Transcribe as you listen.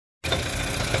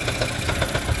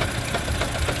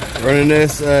Running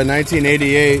this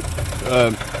 1988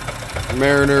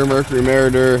 Mercury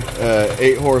Mariner,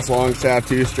 8-horse long shaft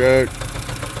 2-stroke.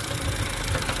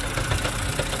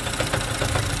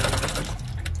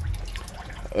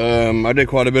 I did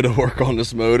quite a bit of work on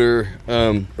this motor.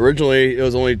 Originally, it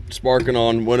was only sparking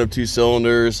on one of 2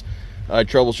 cylinders. I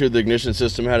troubleshooted the ignition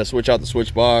system, had to switch out the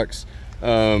switch box.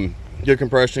 Good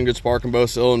compression, good spark in both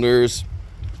cylinders.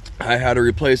 I had to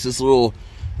replace this little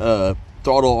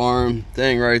throttle arm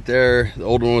thing right there. The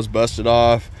old one was busted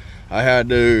off. I had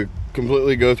to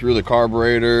completely go through the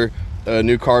carburetor, a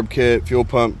new carb kit, fuel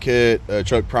pump kit, a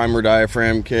choke primer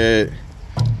diaphragm kit,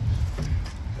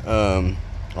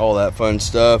 all that fun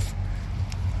stuff.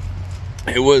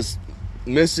 It was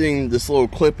missing this little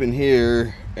clip in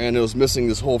here, and it was missing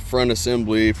this whole front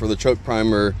assembly for the choke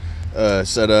primer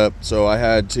setup, so I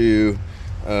had to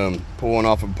pull one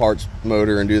off of a parts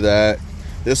motor and do that.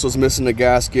 This was missing a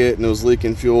gasket and it was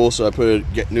leaking fuel, so I put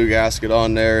a new gasket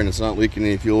on there and it's not leaking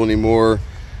any fuel anymore.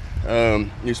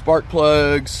 New spark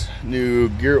plugs, new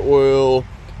gear oil,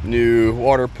 new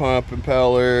water pump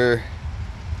impeller.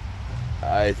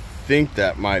 I think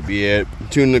that might be it.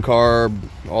 Tune the carb,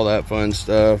 all that fun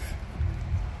stuff.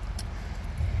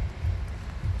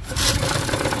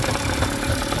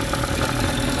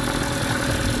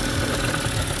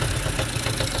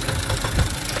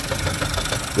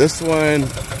 This one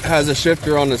has a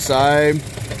shifter on the side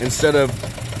instead of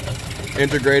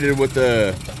integrated with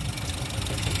that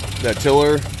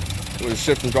tiller, with a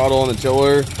shift and throttle on the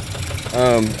tiller.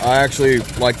 I actually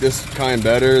like this kind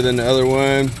better than the other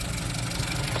one.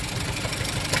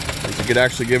 You could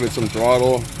actually give it some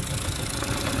throttle.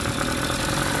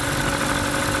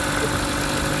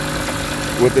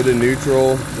 With it in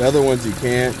neutral. The other ones you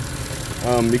can't.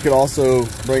 You could also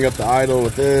bring up the idle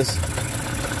with this.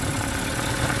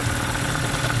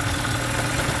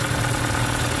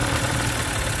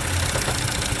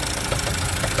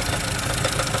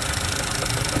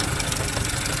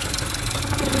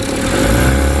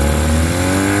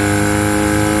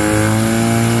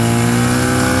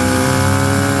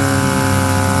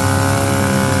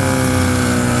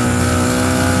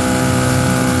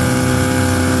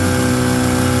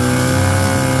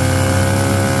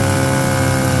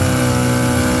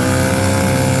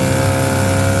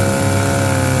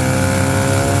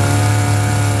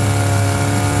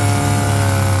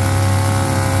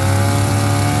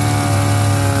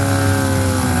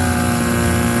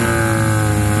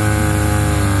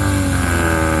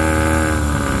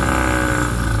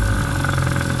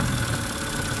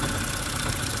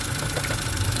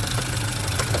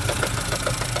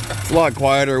 A lot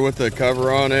quieter with the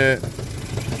cover on it.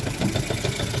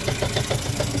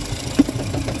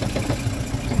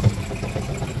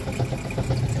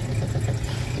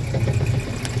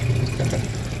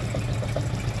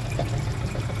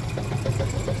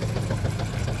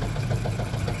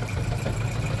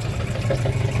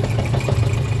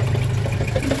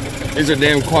 These are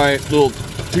damn quiet little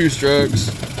 2-strokes.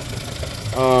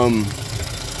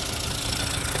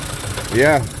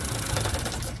 Yeah.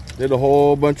 Did a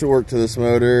whole bunch of work to this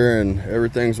motor and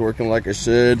everything's working like it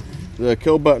should. The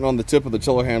kill button on the tip of the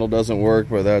tiller handle doesn't work,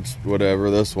 but that's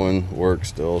whatever. This one works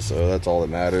still, so that's all that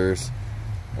matters.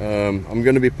 I'm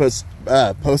going to be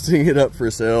posting it up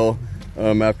for sale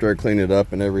after I clean it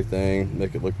up and everything,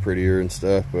 make it look prettier and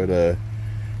stuff, but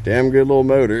damn good little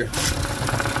motor.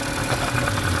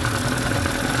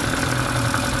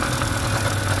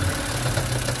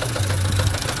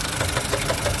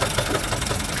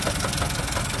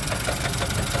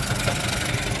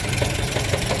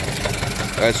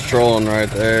 That's trolling right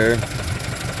there.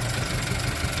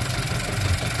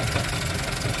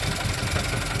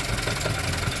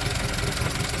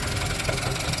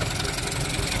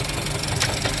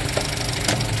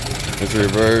 It's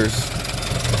reverse.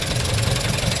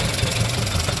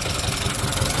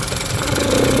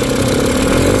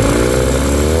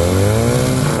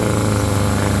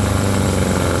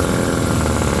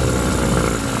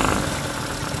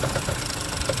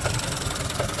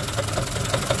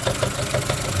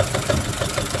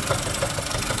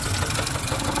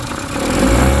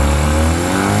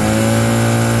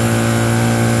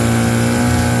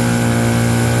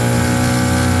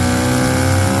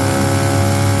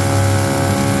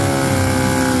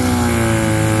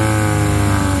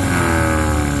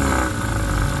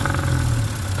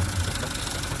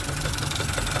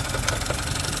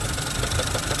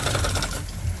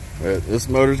 But this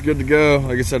motor's good to go.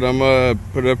 Like I said, I'm gonna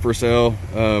put it up for sale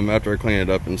after I clean it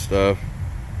up and stuff.